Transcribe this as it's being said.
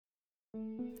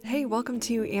Hey, welcome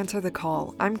to Answer the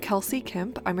Call. I'm Kelsey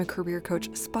Kemp. I'm a career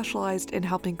coach specialized in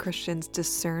helping Christians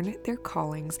discern their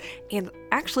callings and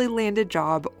actually land a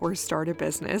job or start a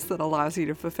business that allows you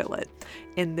to fulfill it.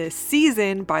 In this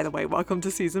season, by the way, welcome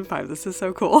to season 5. This is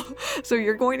so cool. So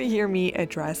you're going to hear me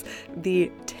address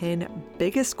the 10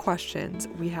 biggest questions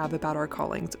we have about our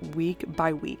callings week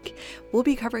by week. We'll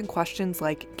be covering questions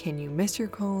like, can you miss your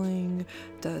calling?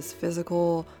 Does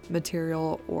physical,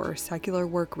 material, or secular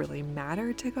work really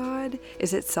matter to God?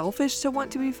 Is it selfish to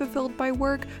want to be fulfilled by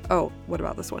work? Oh, what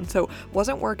about this one? So,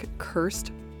 wasn't work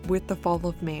cursed with the fall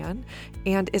of man?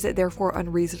 And is it therefore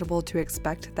unreasonable to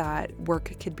expect that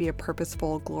work could be a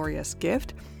purposeful, glorious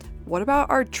gift? What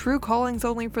about our true callings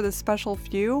only for the special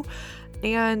few?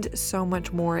 And so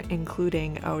much more,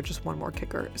 including, just one more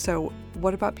kicker. So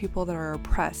what about people that are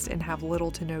oppressed and have little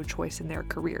to no choice in their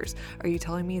careers? Are you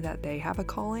telling me that they have a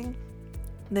calling?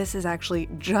 This is actually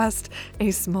just a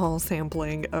small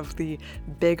sampling of the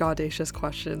big audacious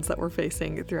questions that we're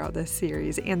facing throughout this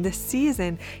series. And this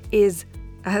season is,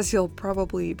 as you'll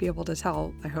probably be able to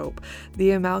tell, I hope, the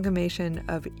amalgamation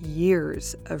of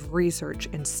years of research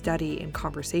and study and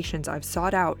conversations I've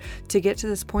sought out to get to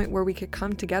this point where we could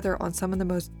come together on some of the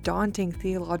most daunting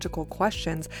theological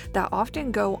questions that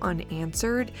often go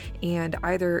unanswered and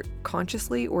either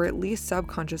consciously or at least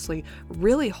subconsciously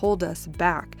really hold us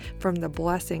back from the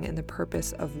blessing and the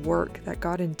purpose of work that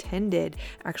God intended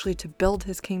actually to build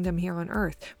his kingdom here on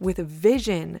earth with a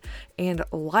vision and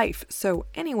life. So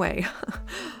anyway,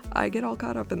 I get all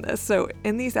caught up in this. So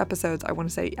in these episodes, I want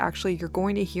to say, actually, you're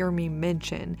going to hear me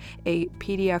mention a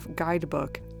PDF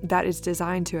guidebook that is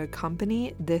designed to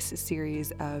accompany this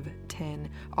series of 10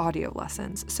 audio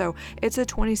lessons. So it's a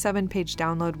 27-page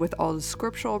download with all the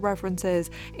scriptural references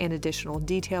and additional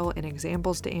detail and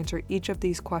examples to answer each of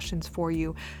these questions for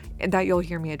you that you'll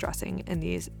hear me addressing in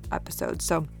these episodes.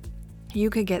 So you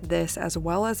could get this as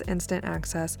well as instant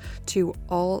access to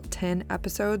all 10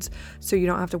 episodes, so you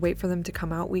don't have to wait for them to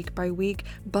come out week by week,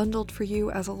 bundled for you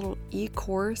as a little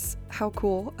e-course. How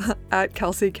cool. At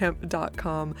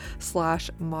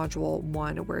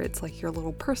kelseykemp.com/module1, where it's like your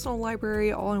little personal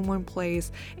library all in one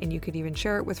place, and you could even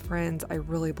share it with friends. I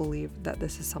really believe that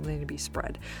this is something to be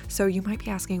spread. So you might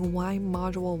be asking, why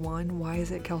module 1? Why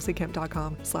is it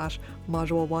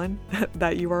kelseykemp.com/module1?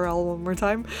 That URL one more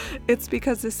time. It's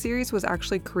because this series was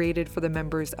actually created for the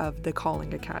members of the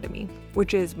Calling Academy,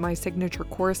 which is my signature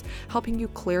course helping you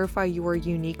clarify your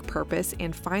unique purpose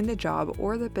and find the job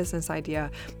or the business idea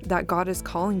that God is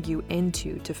calling you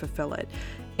into to fulfill it.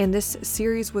 And this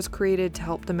series was created to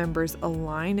help the members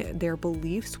align their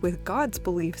beliefs with God's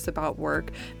beliefs about work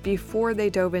before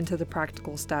they dove into the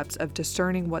practical steps of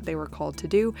discerning what they were called to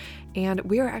do. And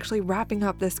we are actually wrapping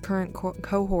up this current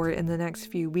cohort in the next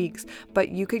few weeks, but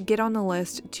you could get on the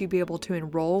list to be able to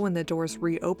enroll when the doors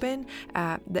reopen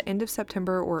at the end of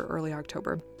September or early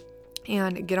October.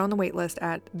 And get on the wait list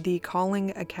at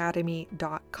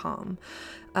thecallingacademy.com.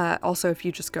 Also, if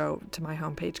you just go to my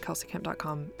homepage,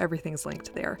 kelseykemp.com, everything's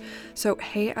linked there. So,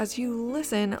 hey, as you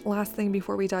listen, last thing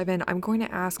before we dive in, I'm going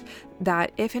to ask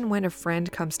that if and when a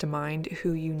friend comes to mind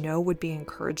who you know would be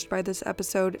encouraged by this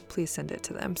episode, please send it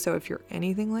to them. So if you're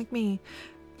anything like me,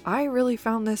 I really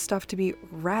found this stuff to be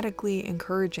radically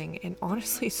encouraging and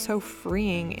honestly so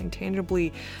freeing and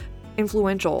tangibly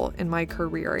influential in my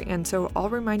career. And so I'll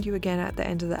remind you again at the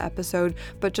end of the episode,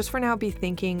 but just for now, be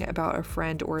thinking about a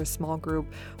friend or a small group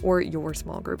or your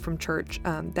small group from church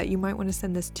that you might want to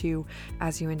send this to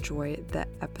as you enjoy the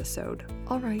episode.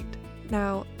 All right,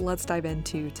 now let's dive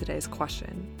into today's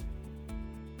question.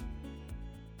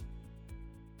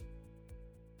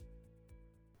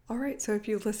 All right, so if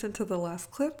you listened to the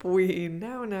last clip, we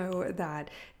now know that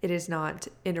it is not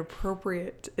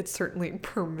inappropriate. It's certainly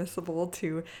permissible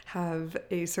to have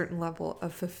a certain level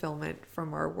of fulfillment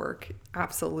from our work.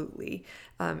 Absolutely.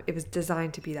 It was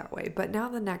designed to be that way. But now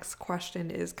the next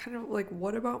question is kind of like,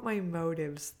 what about my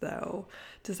motives though?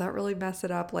 Does that really mess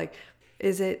it up? Like,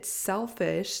 is it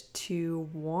selfish to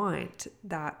want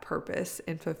that purpose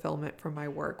and fulfillment from my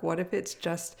work? What if it's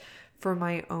just for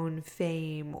my own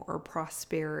fame or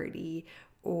prosperity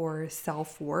or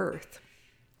self-worth?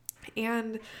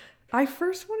 And I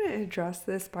first want to address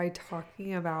this by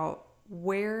talking about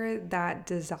where that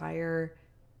desire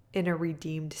in a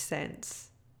redeemed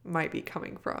sense might be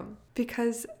coming from.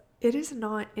 Because it is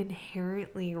not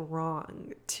inherently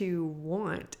wrong to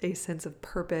want a sense of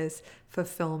purpose,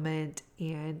 fulfillment,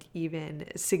 and even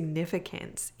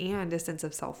significance and a sense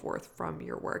of self-worth from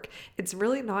your work. It's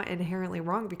really not inherently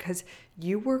wrong because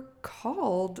you were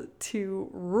called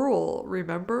to rule.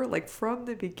 Remember, like from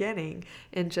the beginning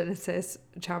in Genesis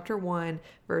chapter 1,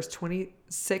 verse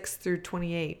 26 through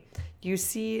 28, you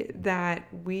see that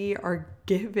we are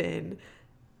given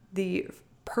the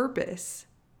purpose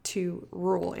to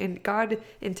rule. And God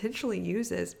intentionally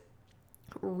uses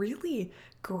really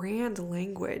grand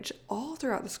language all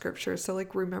throughout the scripture. So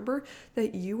remember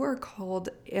that you are called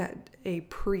a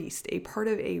priest, a part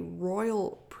of a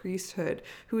royal priesthood,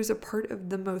 who is a part of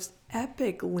the most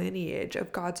epic lineage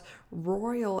of God's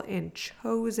royal and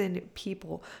chosen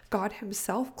people. God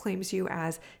himself claims you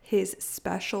as his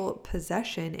special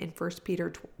possession in 1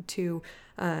 Peter 2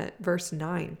 verse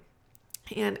 9.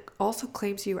 And also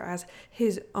claims you as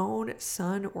his own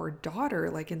son or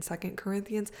daughter, like in 2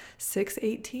 Corinthians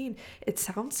 6:18. It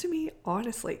sounds to me,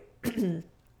 honestly,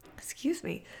 excuse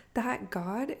me, that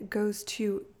God goes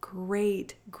to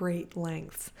great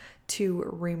lengths to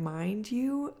remind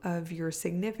you of your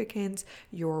significance,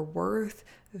 your worth,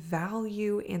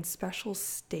 value, and special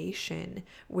station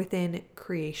within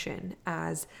creation,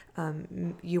 as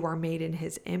you are made in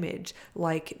his image,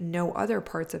 like no other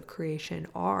parts of creation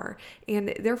are.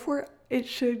 And therefore, it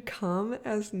should come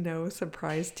as no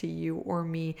surprise to you or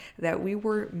me that we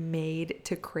were made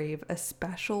to crave a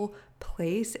special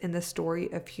place in the story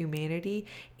of humanity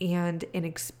and an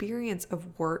experience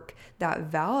of work that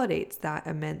validates that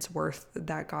immense worth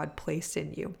that God placed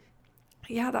in you.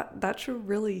 Yeah, that should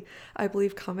really, I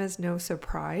believe, come as no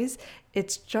surprise.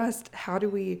 It's just how do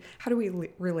we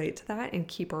relate to that and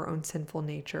keep our own sinful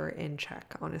nature in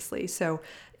check, honestly. So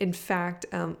in fact,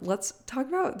 let's talk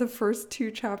about the first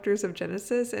 2 chapters of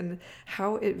Genesis and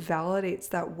how it validates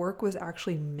that work was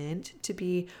actually meant to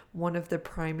be one of the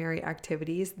primary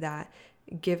activities that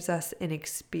gives us an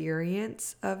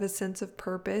experience of a sense of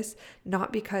purpose,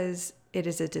 not because it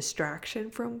is a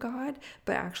distraction from God,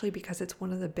 but actually because it's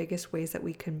one of the biggest ways that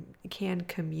we can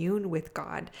commune with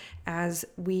God as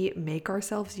we make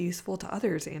ourselves useful to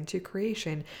others and to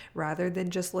creation, rather than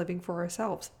just living for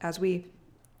ourselves, as we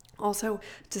also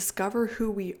discover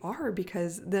who we are.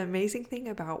 Because the amazing thing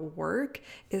about work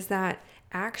is that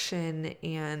action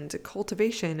and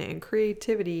cultivation and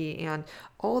creativity and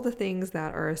all the things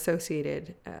that are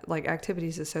associated, like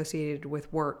activities associated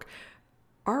with work,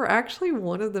 are actually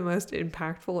one of the most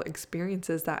impactful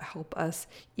experiences that help us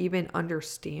even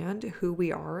understand who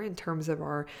we are in terms of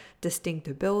our distinct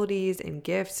abilities and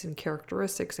gifts and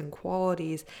characteristics and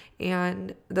qualities.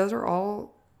 And those are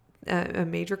all a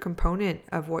major component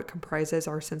of what comprises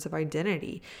our sense of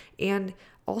identity. And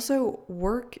also,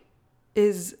 work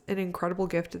is an incredible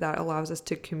gift that allows us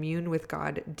to commune with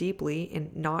God deeply,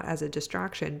 and not as a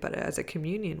distraction, but as a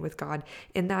communion with God,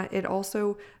 in that it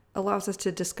also allows us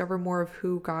to discover more of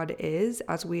who God is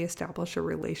as we establish a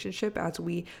relationship, as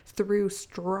we, through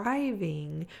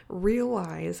striving,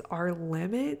 realize our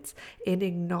limits and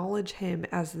acknowledge him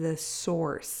as the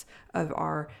source of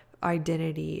our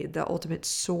identity, the ultimate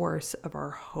source of our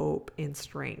hope and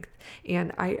strength.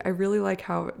 And I really like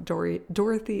how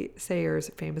Dorothy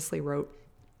Sayers famously wrote,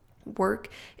 "Work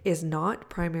is not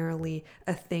primarily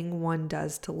a thing one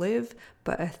does to live,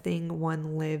 but a thing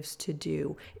one lives to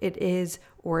do. It is,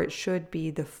 or it should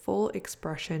be, the full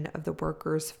expression of the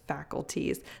worker's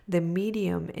faculties, the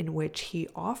medium in which he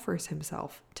offers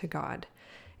himself to God."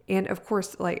 And of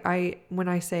course, when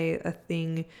I say a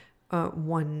thing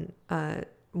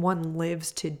one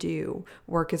lives to do,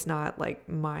 work is not like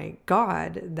my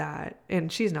God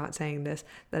and she's not saying this,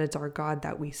 that it's our God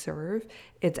that we serve.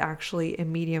 It's actually a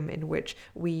medium in which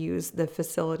we use the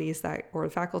facilities or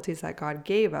faculties that God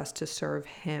gave us to serve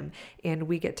him. And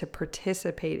we get to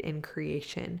participate in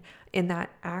creation. In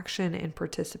that action and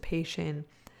participation,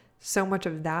 so much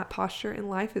of that posture in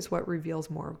life is what reveals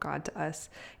more of God to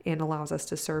us and allows us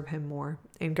to serve him more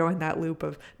and go in that loop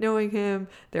of knowing him,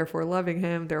 therefore loving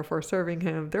him, therefore serving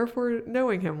him, therefore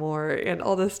knowing him more, and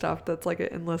all this stuff that's like an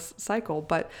endless cycle.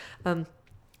 But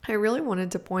I really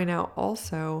wanted to point out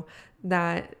also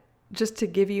that, just to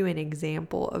give you an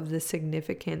example of the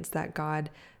significance that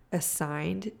God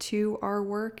assigned to our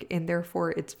work, and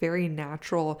therefore it's very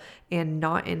natural and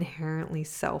not inherently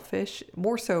selfish,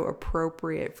 more so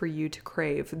appropriate for you to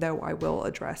crave, though I will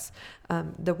address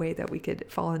the way that we could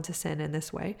fall into sin in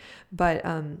this way. But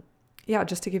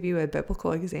just to give you a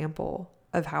biblical example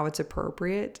of how it's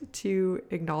appropriate to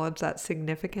acknowledge that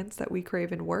significance that we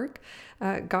crave in work,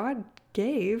 God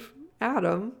gave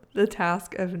Adam the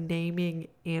task of naming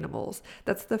animals.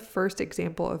 That's the first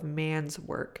example of man's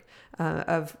work.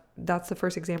 That's the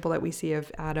first example that we see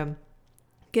of Adam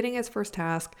getting his first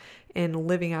task and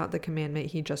living out the commandment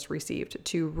he just received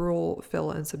to rule,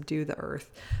 fill, and subdue the earth,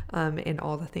 and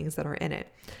all the things that are in it.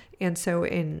 And so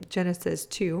in Genesis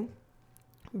 2,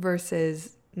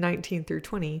 verses 19 through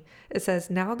 20, it says,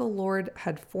 "Now the Lord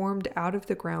had formed out of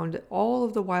the ground all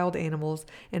of the wild animals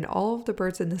and all of the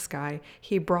birds in the sky.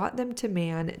 He brought them to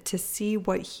man to see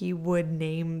what he would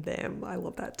name them." I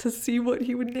love that. To see what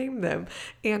he would name them.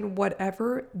 "And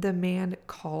whatever the man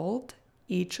called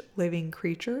each living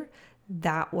creature,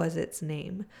 that was its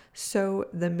name. So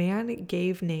the man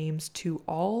gave names to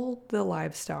all the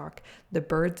livestock, the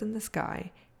birds in the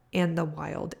sky, and the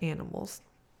wild animals."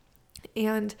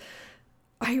 And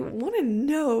I want to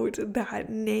note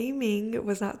that naming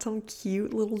was not some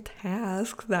cute little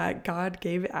task that God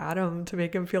gave Adam to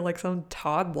make him feel like some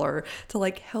toddler, to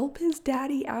like help his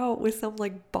daddy out with some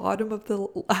like bottom of the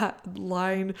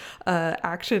line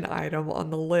action item on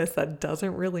the list that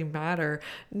doesn't really matter.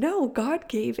 No, God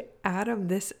gave Adam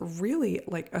this really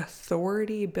like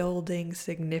authority building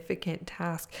significant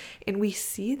task. And we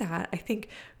see that, I think,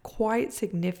 quite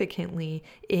significantly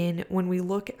in when we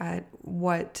look at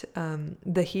what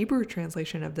the Hebrew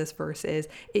translation of this verse is.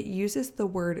 It uses the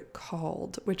word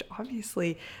called, which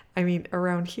obviously, I mean,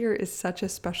 around here is such a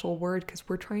special word because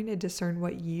we're trying to discern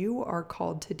what you are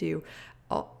called to do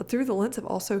through the lens of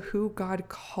also who God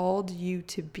called you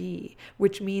to be,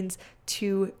 which means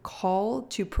to call,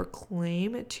 to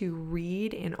proclaim, to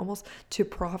read, and almost to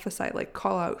prophesy, like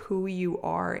call out who you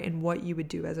are and what you would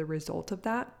do as a result of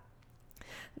that.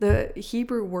 The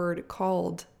Hebrew word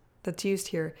called that's used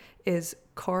here is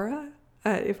kara,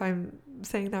 if I'm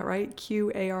saying that right,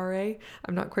 Qara.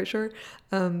 I'm not quite sure,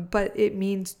 but it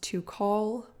means to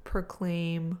call,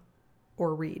 proclaim,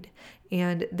 or read.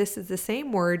 And this is the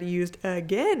same word used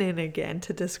again and again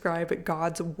to describe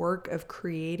God's work of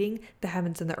creating the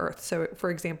heavens and the earth. So, for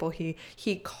example, he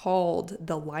called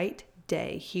the light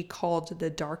day. He called the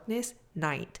darkness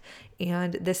night.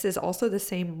 And this is also the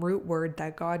same root word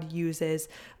that God uses,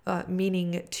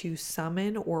 meaning to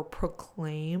summon or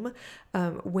proclaim,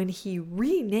 when he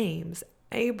renames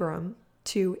Abram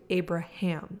to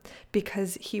Abraham,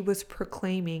 because he was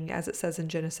proclaiming, as it says in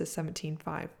Genesis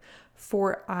 17:5,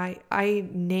 "For I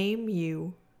name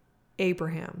you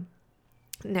Abraham."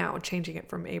 Now changing it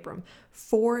from Abram,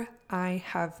 "For I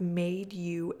have made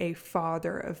you a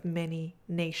father of many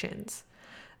nations."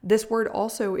 This word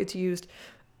also, it's used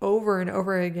over and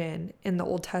over again in the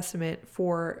Old Testament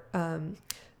for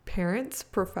parents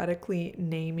prophetically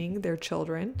naming their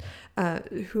children,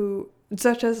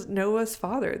 such as Noah's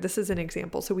father. This is an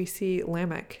example. So we see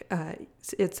Lamech.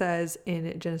 It says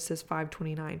in Genesis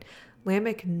 5:29,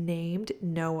 Lamech named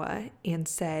Noah and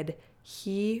said,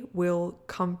 "He will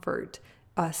comfort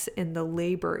us in the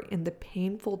labor, in the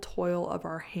painful toil of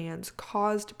our hands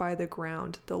caused by the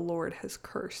ground the Lord has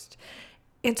cursed."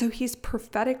 And so he's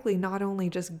prophetically not only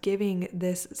just giving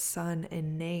this son a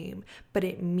name, but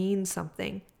it means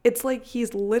something. It's like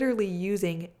he's literally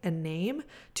using a name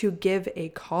to give a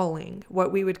calling,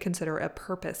 what we would consider a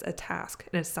purpose, a task,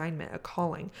 an assignment, a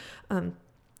calling. And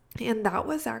that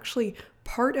was actually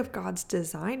part of God's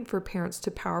design for parents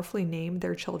to powerfully name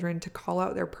their children, to call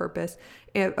out their purpose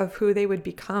of who they would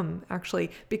become,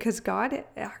 actually, because God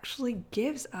actually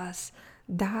gives us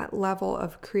that level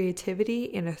of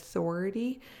creativity and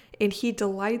authority. And he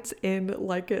delights in,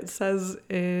 like it says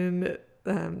in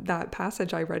that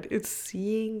passage I read, it's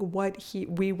seeing what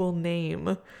we will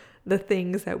name the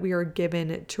things that we are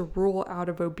given to rule out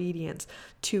of obedience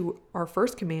to our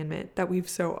first commandment that we've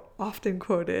so often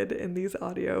quoted in these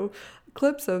audio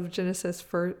clips of Genesis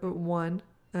 1,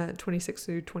 26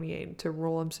 through 28, to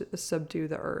rule and subdue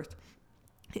the earth.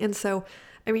 And so,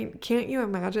 I mean, can't you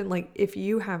imagine, like, if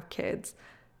you have kids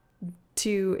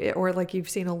or like you've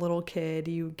seen a little kid,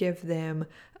 you give them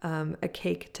a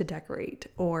cake to decorate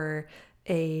or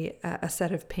a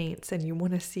set of paints and you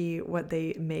want to see what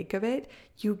they make of it,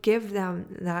 you give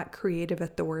them that creative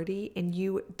authority and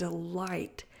you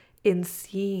delight in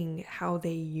seeing how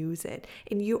they use it.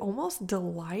 And you almost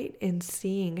delight in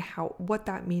seeing what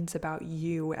that means about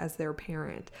you as their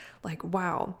parent. Like,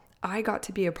 wow, I got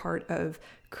to be a part of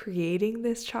creating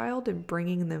this child and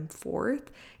bringing them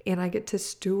forth, and I get to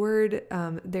steward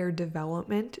their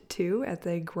development too as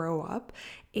they grow up.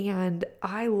 And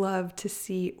I love to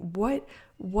see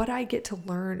what I get to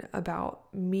learn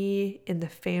about me in the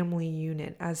family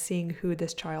unit as seeing who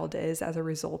this child is as a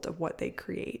result of what they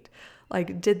create.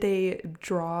 Like, did they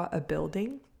draw a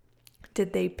building?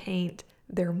 Did they paint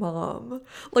their mom?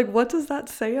 Like, what does that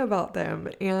say about them?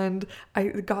 And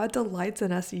God delights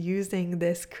in us using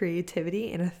this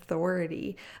creativity and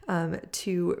authority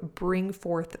to bring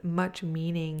forth much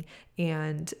meaning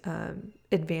and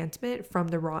advancement from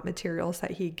the raw materials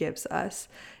that he gives us.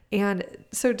 And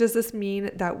so does this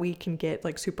mean that we can get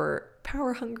like super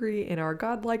power hungry in our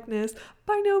godlikeness?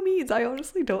 By no means. I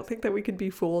honestly don't think that we could be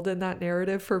fooled in that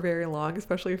narrative for very long,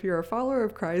 especially if you're a follower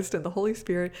of Christ and the Holy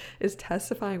Spirit is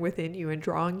testifying within you and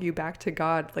drawing you back to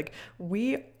God. Like,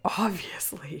 we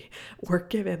obviously were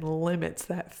given limits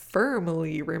that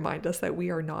firmly remind us that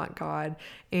we are not God.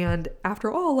 And after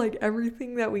all, like,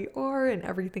 everything that we are and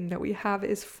everything that we have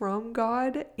is from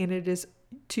God, and it is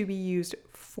to be used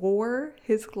for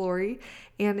His glory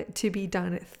and to be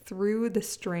done through the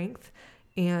strength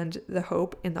and the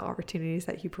hope and the opportunities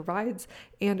that He provides.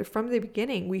 And from the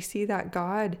beginning, we see that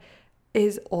God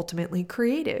is ultimately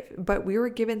creative, but we were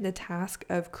given the task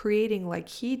of creating like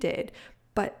He did,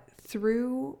 but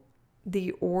through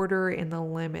the order and the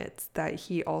limits that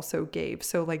He also gave.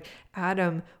 So like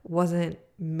Adam wasn't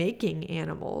making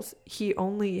animals. He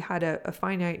only had a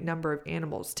finite number of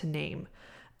animals to name.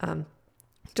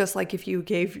 Just like if you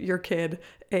gave your kid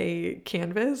a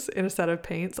canvas and a set of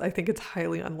paints, I think it's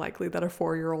highly unlikely that a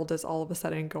 4-year-old is all of a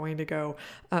sudden going to go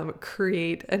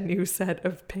create a new set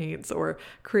of paints or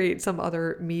create some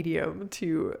other medium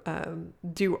to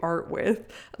do art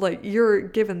with. Like, you're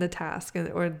given the task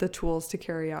or the tools to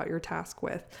carry out your task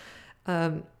with.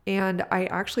 And I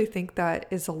actually think that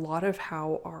is a lot of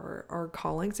how our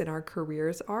callings and our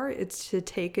careers are. It's to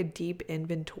take a deep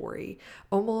inventory.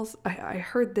 Almost, I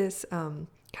heard this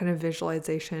kind of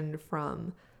visualization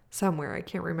from somewhere. I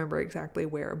can't remember exactly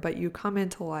where, but you come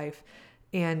into life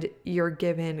and you're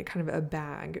given kind of a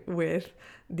bag with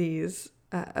these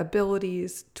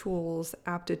abilities, tools,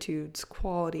 aptitudes,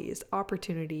 qualities,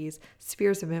 opportunities,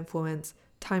 spheres of influence,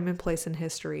 time and place in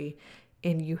history.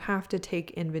 And you have to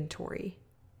take inventory,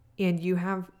 and you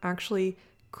have actually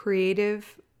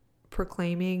creative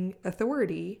proclaiming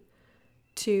authority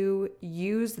to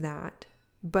use that,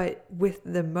 but with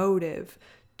the motive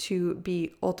to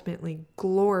be ultimately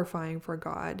glorifying for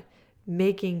God,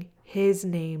 making His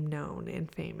name known and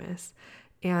famous.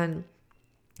 And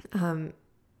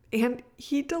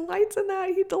He delights in that.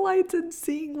 He delights in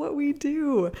seeing what we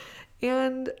do.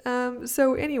 And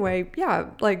so anyway, yeah,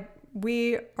 like,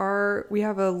 we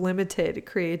have a limited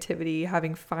creativity,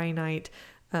 having finite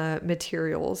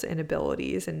materials and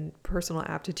abilities and personal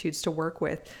aptitudes to work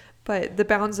with. But the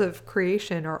bounds of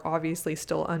creation are obviously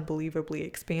still unbelievably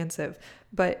expansive.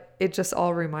 But it just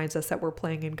all reminds us that we're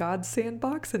playing in God's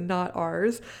sandbox and not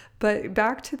ours. But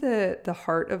back to the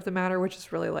heart of the matter, which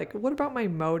is really like, what about my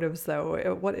motives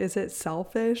though? What is it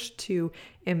selfish to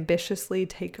ambitiously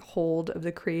take hold of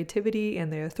the creativity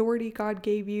and the authority God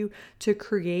gave you to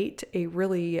create a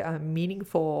really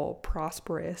meaningful,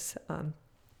 prosperous,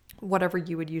 whatever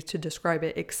you would use to describe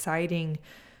it, exciting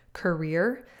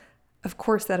career? Of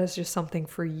course, that is just something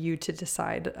for you to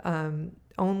decide.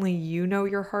 Only you know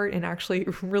your heart, and actually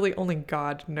really only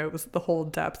God knows the whole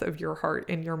depth of your heart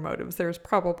and your motives. There's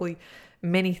probably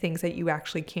many things that you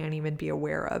actually can't even be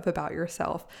aware of about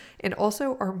yourself. And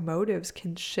also, our motives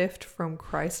can shift from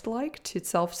Christ-like to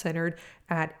self-centered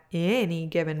at any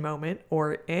given moment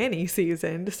or any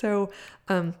season. So,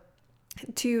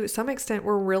 to some extent,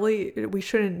 we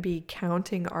shouldn't be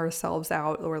counting ourselves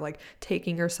out or like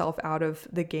taking yourself out of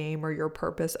the game or your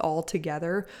purpose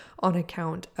altogether on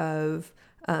account of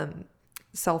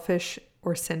selfish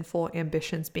or sinful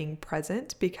ambitions being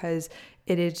present, because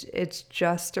it's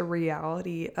just a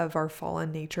reality of our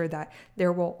fallen nature that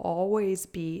there will always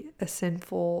be a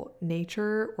sinful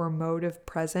nature or motive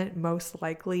present, most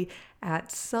likely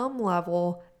at some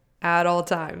level at all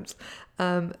times.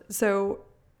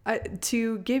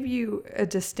 To give you a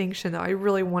distinction, I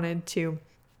really wanted to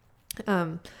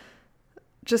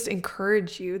just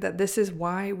encourage you that this is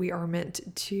why we are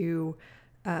meant to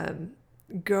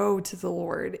go to the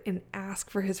Lord and ask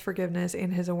for His forgiveness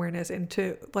and His awareness, and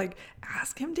to like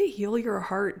ask Him to heal your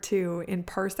heart too, and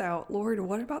parse out, Lord,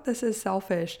 what about this is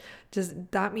selfish? Does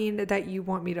that mean that you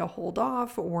want me to hold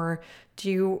off, or do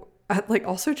you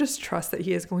also just trust that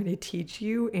He is going to teach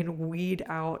you and weed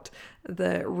out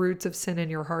the roots of sin in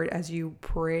your heart as you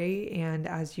pray and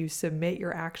as you submit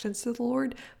your actions to the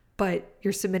Lord? But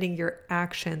you're submitting your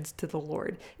actions to the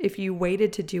Lord. If you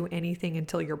waited to do anything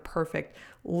until you're perfect,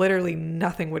 literally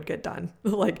nothing would get done.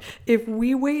 Like, if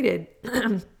we waited,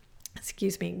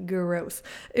 excuse me, gross.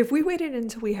 If we waited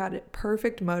until we had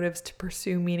perfect motives to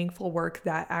pursue meaningful work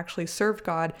that actually served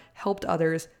God, helped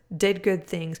others, did good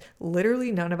things,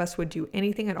 literally none of us would do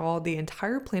anything at all. The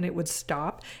entire planet would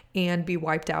stop and be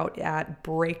wiped out at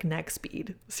breakneck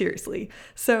speed. Seriously.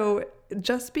 So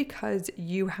just because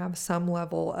you have some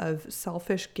level of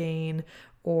selfish gain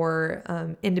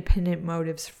or independent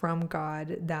motives from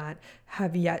God that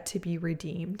have yet to be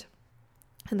redeemed,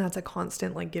 And that's a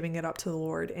constant, like, giving it up to the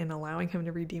Lord and allowing him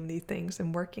to redeem these things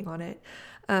and working on it.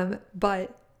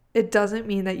 But it doesn't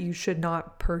mean that you should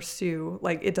not pursue,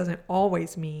 like, it doesn't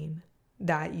always mean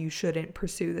that you shouldn't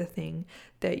pursue the thing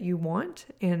that you want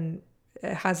and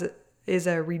is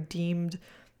a redeemed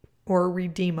or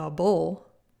redeemable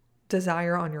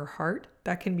desire on your heart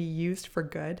that can be used for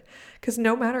good. Because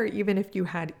no matter, even if you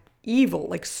had evil,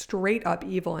 like straight up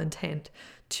evil intent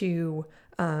to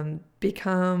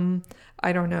become,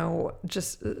 I don't know,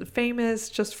 just famous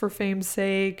just for fame's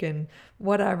sake and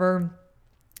whatever,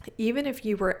 even if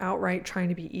you were outright trying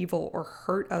to be evil or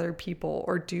hurt other people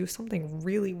or do something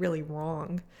really, really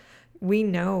wrong, we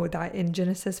know that in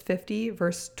Genesis 50,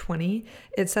 verse 20,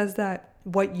 it says that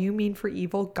what you mean for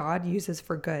evil, God uses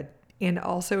for good. And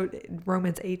also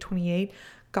Romans 8:28,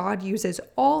 God uses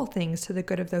all things to the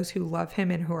good of those who love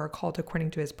him and who are called according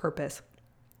to his purpose.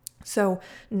 So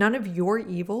none of your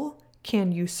evil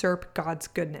can usurp God's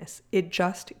goodness. It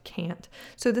just can't.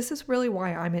 So this is really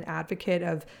why I'm an advocate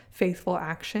of faithful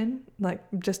action, like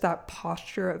just that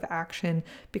posture of action,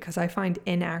 because I find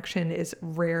inaction is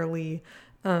rarely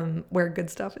where good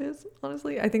stuff is,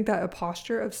 honestly. I think that a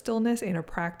posture of stillness and a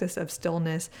practice of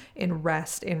stillness and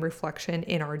rest and reflection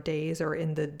in our days or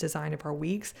in the design of our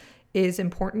weeks is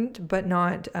important, but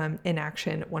not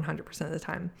inaction 100% of the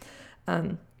time.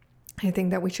 I think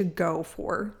that we should go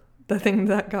for the thing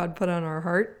that God put on our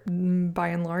heart. By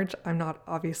and large, I'm not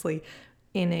obviously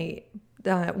in a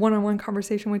one-on-one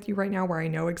conversation with you right now where I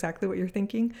know exactly what you're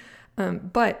thinking.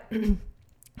 But the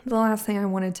last thing I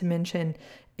wanted to mention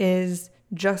is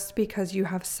just because you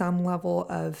have some level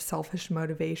of selfish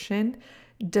motivation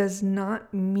does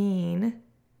not mean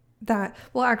that,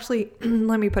 well, actually,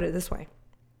 let me put it this way.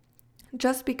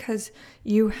 Just because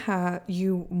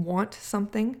you want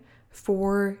something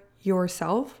for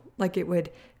yourself, like it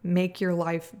would make your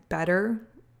life better,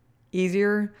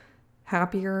 easier,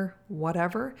 happier,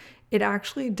 whatever, it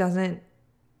actually doesn't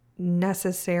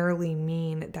necessarily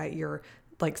mean that you're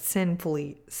like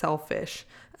sinfully selfish.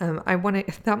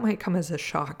 That might come as a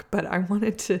shock, but I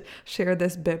wanted to share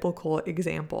this biblical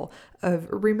example of,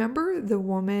 remember the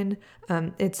woman,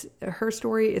 it's her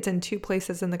story. It's in 2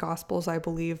 places in the Gospels, I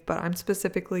believe, but I'm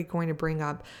specifically going to bring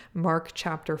up Mark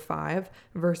chapter 5,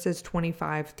 verses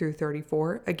 25 through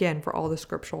 34. Again, for all the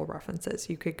scriptural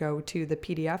references, you could go to the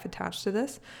PDF attached to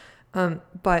this.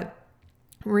 But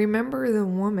remember the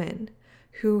woman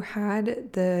who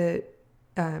had the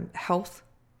health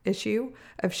issue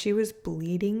of, she was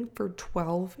bleeding for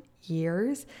 12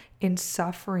 years and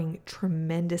suffering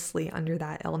tremendously under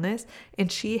that illness.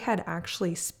 And she had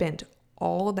actually spent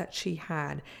all that she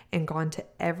had and gone to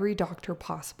every doctor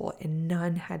possible, and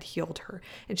none had healed her.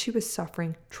 And she was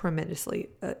suffering tremendously.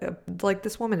 Like,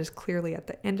 this woman is clearly at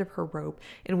the end of her rope,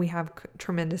 and we have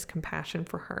tremendous compassion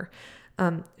for her.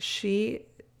 She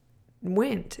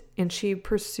went and she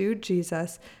pursued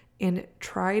Jesus and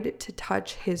tried to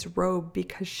touch his robe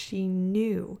because she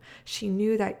knew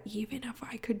that even if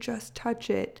I could just touch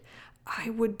it,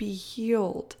 I would be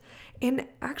healed. And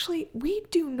actually, we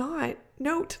do not,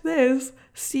 note this,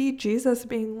 see Jesus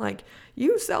being like,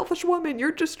 you selfish woman,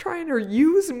 you're just trying to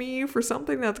use me for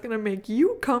something that's going to make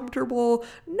you comfortable.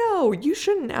 No, you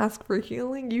shouldn't ask for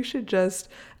healing. You should just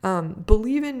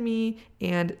believe in me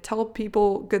and tell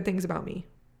people good things about me.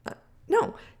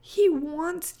 No, he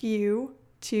wants you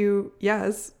to,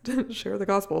 yes, share the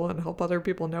gospel and help other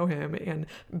people know him. And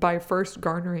by first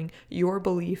garnering your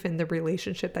belief in the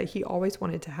relationship that he always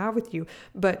wanted to have with you.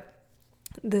 But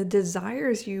the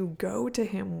desires you go to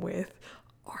him with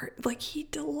are like, he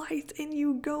delights in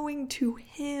you going to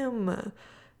him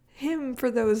for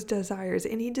those desires,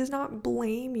 and he does not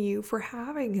blame you for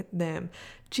having them.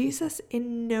 Jesus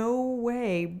in no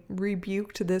way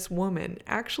rebuked this woman.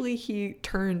 Actually, he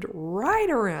turned right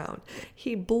around.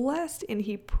 He blessed and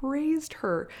he praised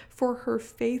her for her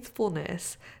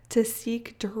faithfulness to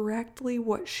seek directly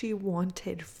what she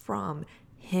wanted from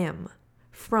him.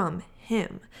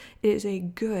 It is a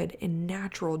good and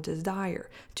natural desire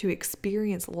to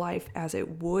experience life as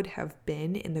it would have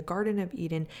been in the Garden of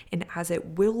Eden and as it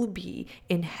will be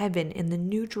in heaven, in the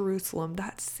New Jerusalem,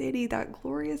 that city, that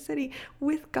glorious city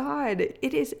with God.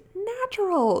 It is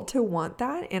natural to want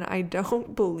that, and I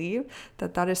don't believe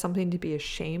that that is something to be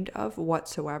ashamed of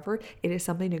whatsoever. It is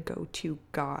something to go to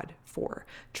God for,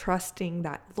 trusting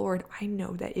that, Lord, I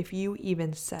know that if you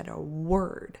even said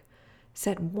one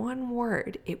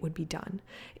word, it would be done.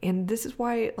 And this is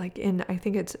why, like in, I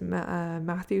think it's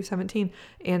Matthew 17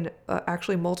 and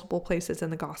actually multiple places in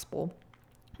the gospel,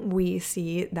 we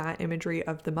see that imagery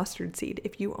of the mustard seed.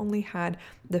 If you only had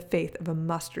the faith of a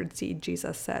mustard seed,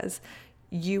 Jesus says,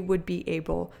 you would be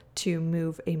able to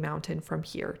move a mountain from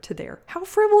here to there. How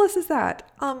frivolous is that?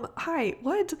 Hi,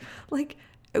 what? Like,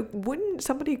 wouldn't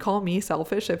somebody call me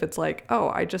selfish if it's like, oh,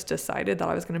 I just decided that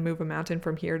I was going to move a mountain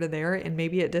from here to there and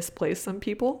maybe it displaced some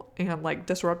people and like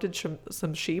disrupted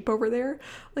some sheep over there?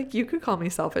 Like, you could call me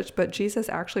selfish, but Jesus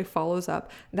actually follows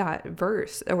up that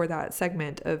verse or that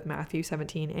segment of Matthew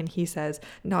 17 and he says,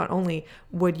 not only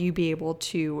would you be able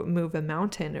to move a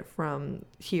mountain from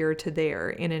here to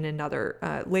there, and in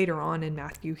another, later on in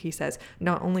Matthew, he says,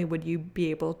 not only would you be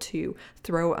able to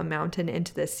throw a mountain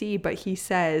into the sea, but he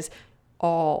says,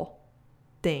 all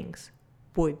things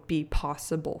would be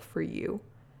possible for you.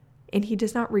 And he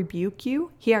does not rebuke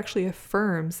you. He actually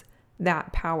affirms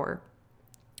that power.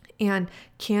 And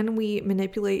can we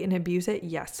manipulate and abuse it?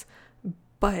 Yes.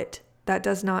 But that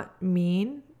does not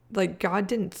mean, like, God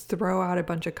didn't throw out a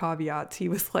bunch of caveats. He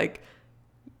was like,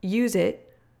 use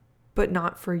it, but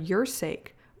not for your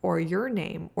sake or your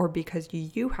name or because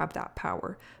you have that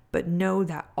power. But know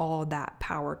that all that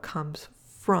power comes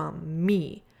from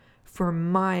me, for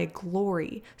my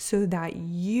glory, so that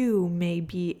you may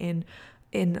be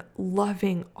in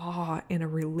loving awe in a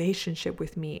relationship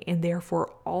with me, and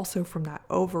therefore also from that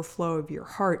overflow of your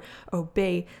heart,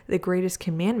 obey the greatest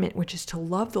commandment, which is to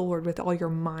love the Lord with all your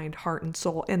mind, heart, and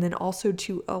soul, and then also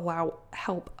to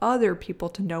help other people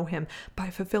to know him by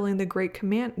fulfilling the Great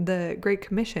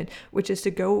Commission, which is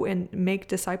to go and make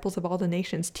disciples of all the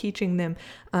nations, teaching them,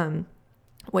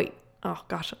 oh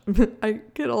gosh, I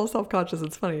get all self-conscious.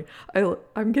 It's funny.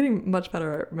 I'm getting much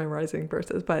better at memorizing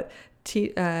verses, but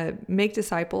make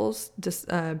disciples, just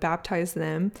baptize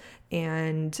them,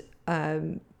 and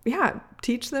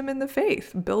teach them in the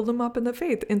faith, build them up in the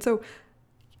faith. And so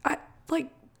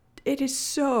it is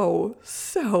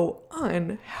so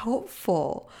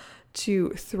unhelpful to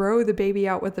throw the baby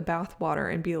out with the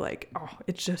bathwater and be like, oh,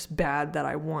 it's just bad that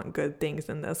I want good things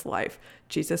in this life.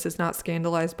 Jesus is not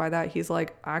scandalized by that. He's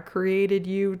like, I created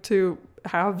you to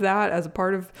have that as a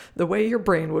part of the way your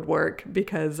brain would work,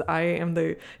 because I am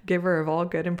the giver of all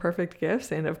good and perfect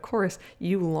gifts. And of course,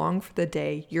 you long for the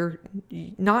day you're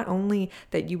not only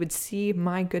that you would see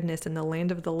my goodness in the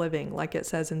land of the living, like it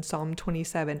says in Psalm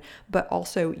 27, but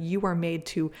also you are made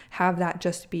to have that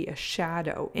just be a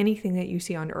shadow. Anything that you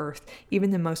see on earth, even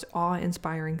the most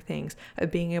awe-inspiring things of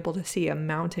being able to see a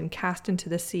mountain cast into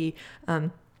the sea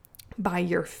by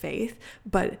your faith,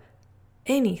 but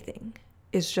anything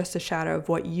is just a shadow of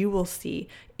what you will see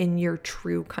in your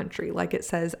true country. Like it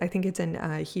says, I think it's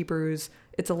in Hebrews,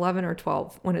 it's 11 or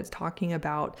 12, when it's talking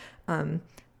about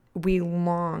we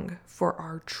long for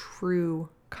our true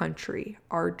country,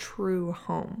 our true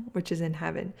home, which is in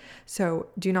heaven. So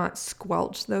do not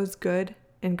squelch those good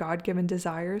and God-given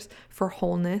desires for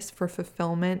wholeness, for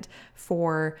fulfillment,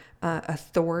 for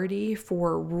authority,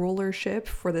 for rulership,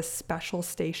 for the special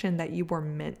station that you were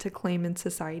meant to claim in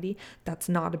society. That's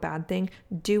not a bad thing.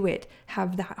 Do it.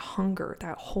 Have that hunger,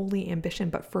 that holy ambition,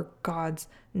 but for God's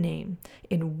name.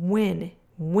 And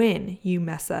when you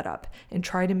mess that up and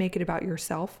try to make it about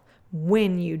yourself,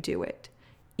 when you do it,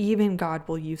 even God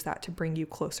will use that to bring you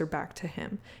closer back to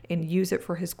him and use it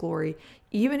for his glory.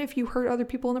 Even if you hurt other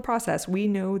people in the process, we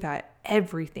know that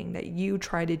everything that you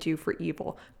try to do for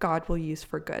evil, God will use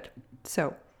for good.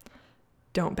 So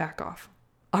don't back off.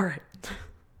 All right.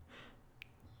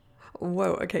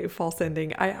 Whoa, okay, false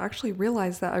ending. I actually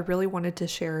realized that I really wanted to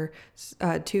share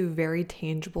two very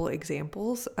tangible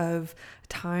examples of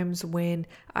times when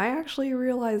I actually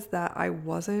realized that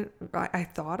I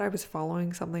thought I was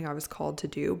following something I was called to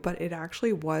do, but it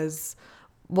actually was,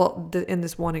 in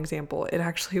this one example, it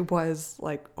actually was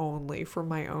like only for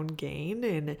my own gain,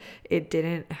 and it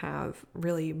didn't have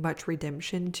really much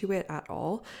redemption to it at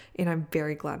all. And I'm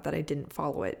very glad that I didn't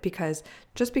follow it, because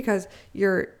just because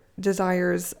your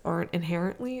desires aren't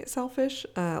inherently selfish,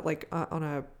 on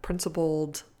a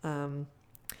principled kind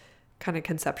of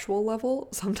conceptual level,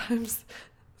 sometimes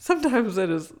it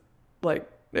is like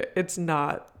it's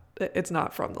not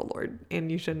from the Lord,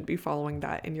 and you shouldn't be following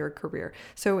that in your career.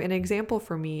 So an example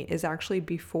for me is actually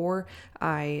before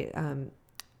I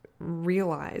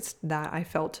realized that I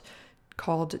felt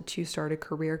called to start a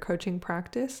career coaching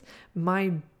practice.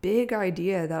 My big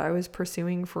idea that I was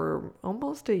pursuing for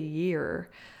almost a year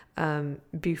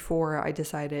before I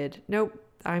decided, nope,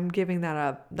 I'm giving that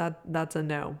up. That's a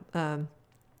no. And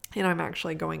I'm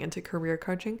actually going into career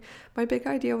coaching. My big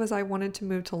idea was I wanted to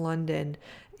move to London,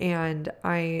 and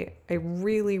I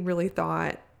really, really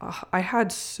thought, I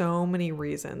had so many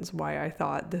reasons why I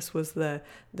thought this was the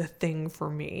thing for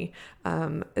me.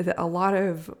 A lot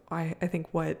of, I think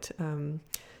what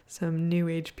some new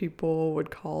age people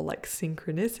would call like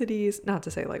synchronicities. Not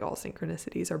to say like all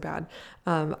synchronicities are bad.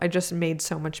 I just made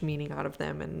so much meaning out of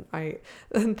them, and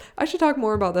I should talk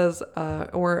more about this,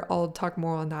 or I'll talk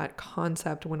more on that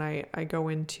concept when I go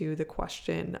into the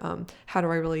question, how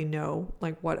do I really know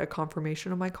like what a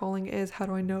confirmation of my calling is? How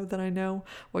do I know that I know?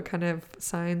 What kind of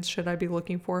signs should I be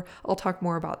looking for? I'll talk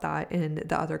more about that in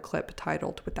the other clip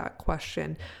titled with that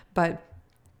question. But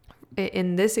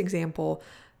in this example,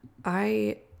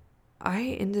 I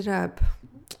ended up,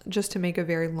 just to make a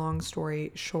very long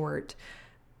story short,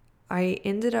 I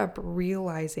ended up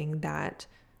realizing that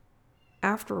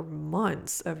after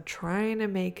months of trying to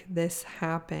make this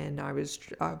happen, I was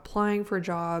applying for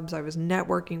jobs, I was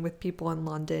networking with people in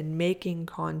London, making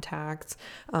contacts,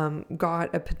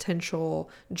 got a potential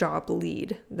job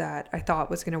lead that I thought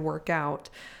was going to work out.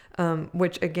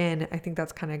 Which again, I think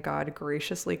that's kind of God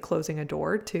graciously closing a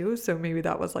door too. So maybe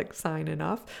that was like sign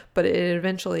enough, but it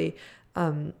eventually,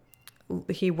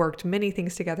 he worked many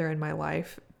things together in my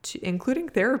life, including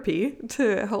therapy,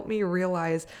 to help me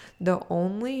realize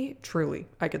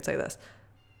I could say this,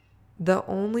 the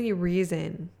only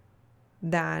reason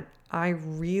that I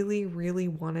really, really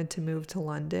wanted to move to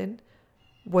London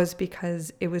was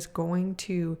because it was going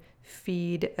to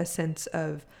feed a sense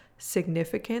of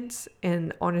significance.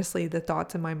 And honestly, the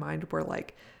thoughts in my mind were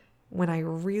like, when I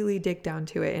really dig down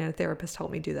to it, and a therapist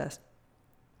helped me do this,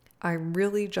 I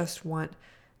really just want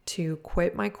to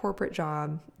quit my corporate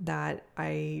job that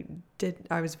I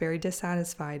was very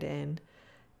dissatisfied in,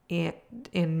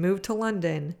 and move to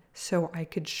London so I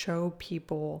could show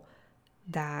people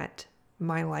that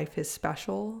my life is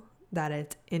special, that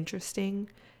it's interesting,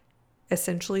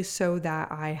 essentially so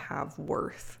that I have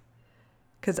worth.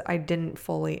 Because I didn't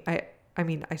fully, I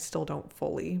mean, I still don't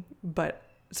fully, but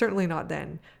certainly not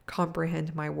then,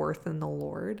 comprehend my worth in the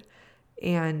Lord.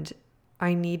 And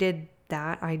I needed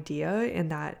that idea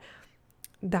and that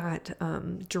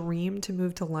dream to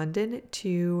move to London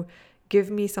to give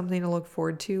me something to look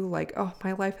forward to. Like, oh,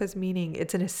 my life has meaning.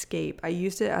 It's an escape. I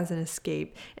used it as an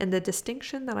escape. And the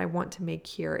distinction that I want to make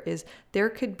here is there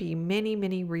could be many,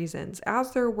 many reasons,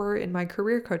 as there were in my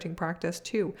career coaching practice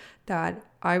too, that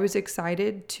I was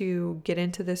excited to get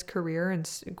into this career and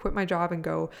quit my job and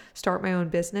go start my own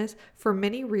business for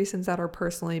many reasons that are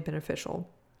personally beneficial.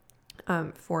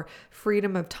 For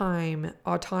freedom of time,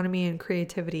 autonomy and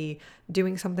creativity,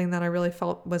 doing something that I really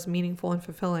felt was meaningful and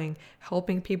fulfilling,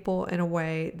 helping people in a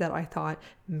way that I thought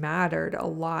mattered a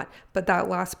lot. But that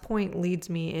last point leads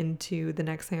me into the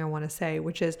next thing I want to say,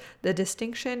 which is the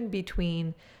distinction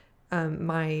between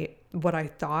what I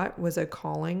thought was a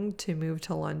calling to move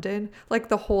to London, like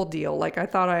the whole deal. Like I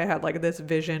thought I had like this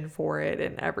vision for it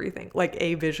and everything, like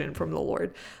a vision from the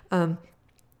Lord, the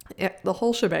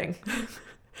whole shebang.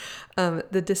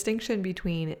 The distinction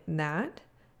between that,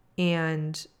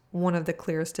 and one of the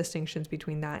clearest distinctions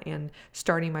between that and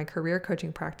starting my career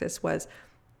coaching practice, was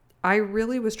I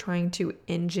really was trying to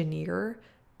engineer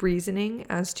reasoning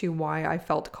as to why I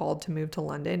felt called to move to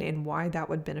London and why that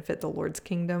would benefit the Lord's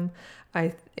kingdom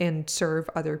and serve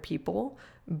other people.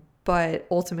 But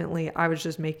ultimately, I was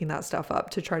just making that stuff up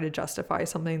to try to justify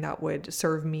something that would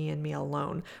serve me and me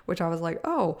alone, which I was like,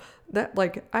 oh, that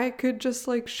like I could just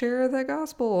like share the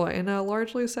gospel in a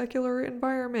largely secular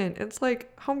environment. It's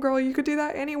like, homegirl, you could do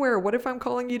that anywhere. What if I'm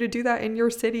calling you to do that in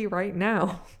your city right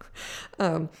now?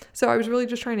 So I was really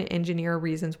just trying to engineer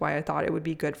reasons why I thought it would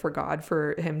be good for God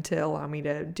for him to allow me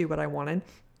to do what I wanted.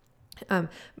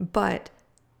 But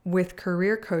with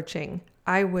career coaching,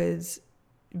 I was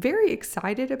very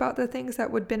excited about the things that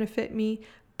would benefit me,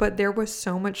 but there was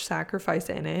so much sacrifice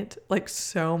in it, like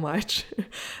so much,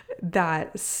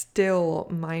 that still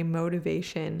my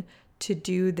motivation to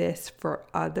do this for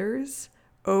others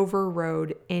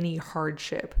overrode any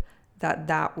hardship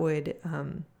that would,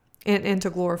 and to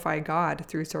glorify God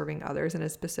through serving others in a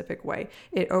specific way.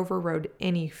 It overrode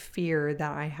any fear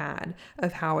that I had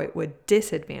of how it would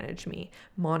disadvantage me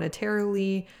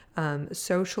monetarily,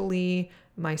 socially.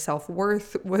 My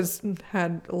self-worth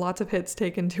had lots of hits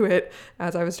taken to it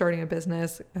as I was starting a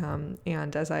business,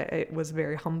 and as it was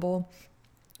very humble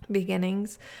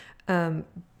beginnings.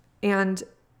 And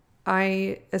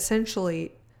I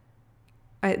essentially,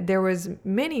 there was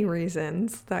many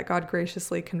reasons that God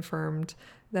graciously confirmed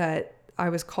that I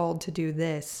was called to do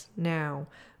this now,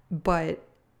 but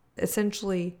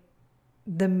essentially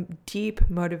the deep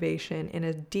motivation and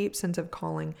a deep sense of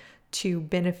calling to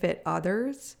benefit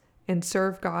others and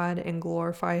serve God and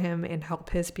glorify him and help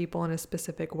his people in a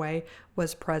specific way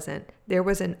was present. There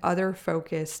was an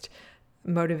other-focused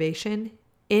motivation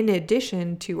in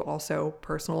addition to also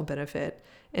personal benefit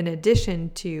in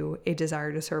addition to a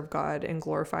desire to serve God and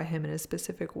glorify Him in a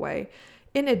specific way,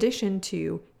 in addition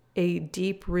to a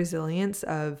deep resilience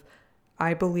of,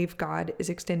 I believe God is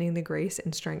extending the grace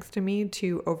and strength to me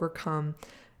to overcome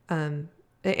and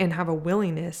have a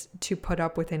willingness to put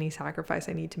up with any sacrifice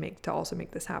I need to make to also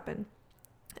make this happen.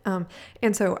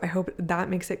 And so I hope that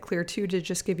makes it clear too, to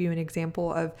just give you an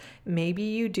example of maybe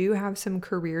you do have some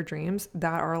career dreams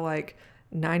that are like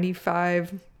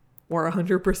 95 or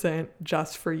 100%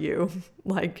 just for you,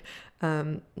 like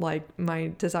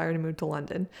my desire to move to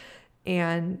London.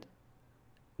 And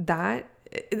that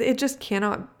it just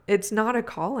cannot, it's not a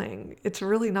calling. It's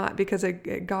really not, because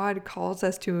God calls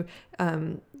us to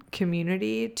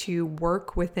community, to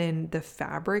work within the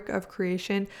fabric of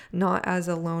creation, not as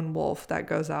a lone wolf that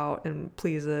goes out and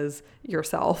pleases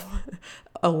yourself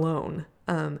alone.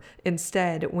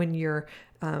 Instead, when you're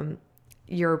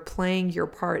playing your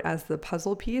part as the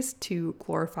puzzle piece to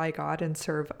glorify God and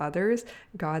serve others,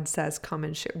 God says, come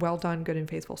and share. Well done, good and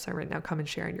faithful servant. Now come and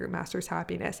share in your master's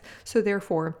happiness. So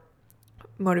therefore,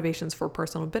 motivations for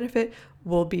personal benefit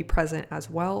will be present as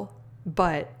well,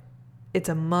 but it's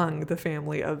among the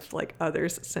family of like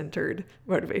others-centered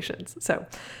motivations. So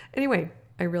anyway,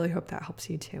 I really hope that helps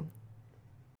you too.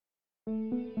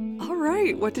 All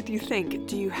right, what did you think?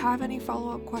 Do you have any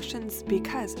follow-up questions?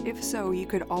 Because if so, you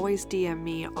could always DM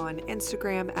me on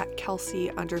Instagram at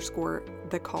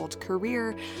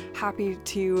Kelsey_thecalledcareer. Happy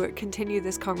to continue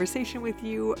this conversation with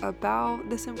you about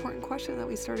this important question that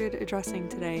we started addressing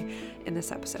today in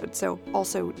this episode. So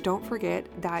also don't forget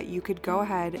that you could go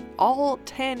ahead, all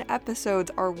 10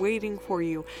 episodes are waiting for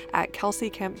you at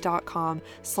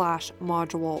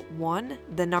kelseykemp.com/module1,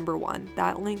 the number 1.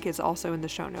 That link is also in the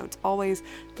show notes. Always,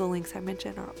 the links I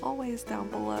mentioned are always down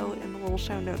below in the little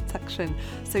show notes section.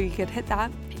 So you could hit that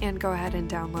and go ahead and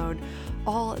download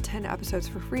all 10 episodes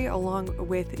for free, along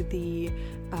with the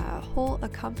whole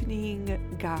accompanying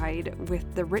guide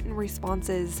with the written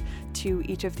responses to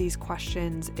each of these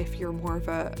questions if you're more of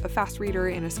a fast reader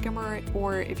and a skimmer,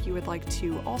 or if you would like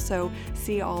to also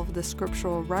see all of the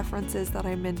scriptural references that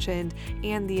I mentioned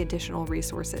and the additional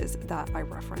resources that I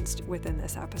referenced within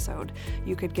this episode.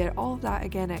 You could get all of that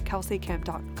again at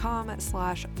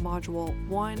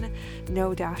kelseykemp.com/module1,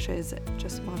 no dashes,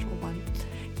 just module 1.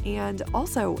 And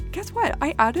also, guess what?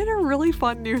 I added a really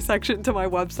fun new section to my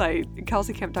website,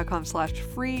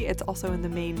 kelseykemp.com/free. It's also in the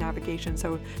main navigation.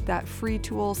 So that free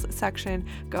tools section,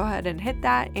 go ahead and hit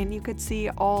that, and you could see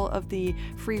all of the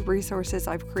free resources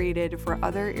I've created for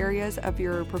other areas of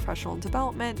your professional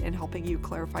development and helping you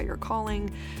clarify your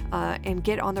calling and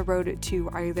get on the road to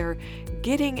either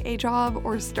getting a job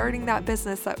or starting that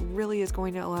business that really is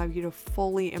going to allow you to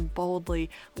fully and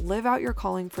boldly live out your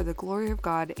calling for the glory of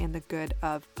God and the good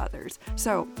of others.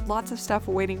 So lots of stuff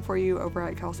waiting for you over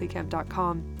at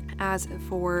kelseykemp.com. As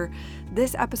for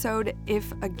this episode,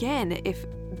 if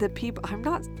the people, I don't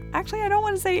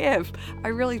want to say if, I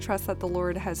really trust that the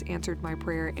Lord has answered my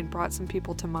prayer and brought some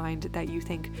people to mind that you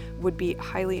think would be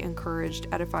highly encouraged,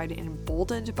 edified, and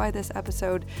emboldened by this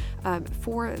episode.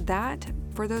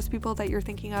 For those people that you're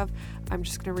thinking of, I'm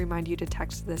just going to remind you to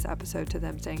text this episode to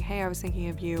them saying, hey, I was thinking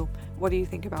of you. What do you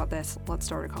think about this? Let's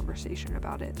start a conversation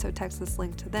about it. So text this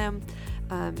link to them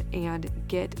and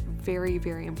get very,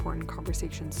 very important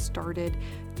conversations started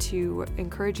to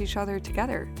encourage each other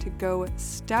together to go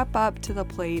step up to the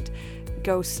plate,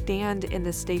 go stand in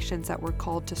the stations that we're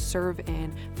called to serve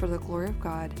in for the glory of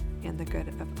God and the good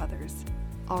of others.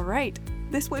 All right,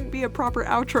 this wouldn't be a proper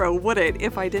outro, would it,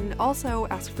 if I didn't also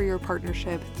ask for your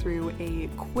partnership through a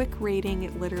quick rating.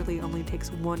 It literally only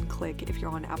takes one click if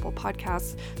you're on Apple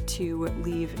Podcasts to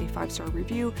leave a 5-star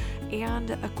review, and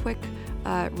a quick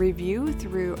review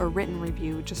through a written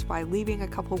review just by leaving a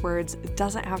couple words. It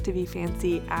doesn't have to be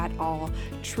fancy at all.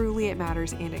 Truly, it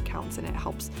matters and it counts, and it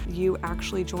helps you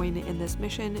actually join in this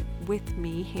mission with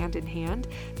me hand in hand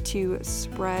to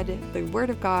spread the word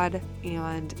of God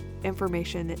and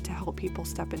information to help people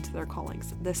step into their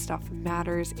callings. This stuff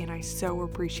matters, and I so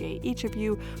appreciate each of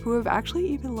you who have actually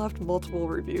even left multiple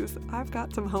reviews. I've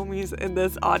got some homies in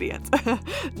this audience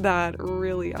that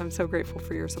really, I'm so grateful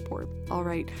for your support. All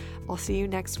right, I'll see you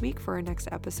next week for our next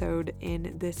episode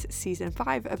in this season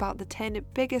 5 about the 10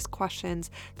 biggest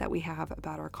questions that we have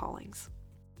about our callings.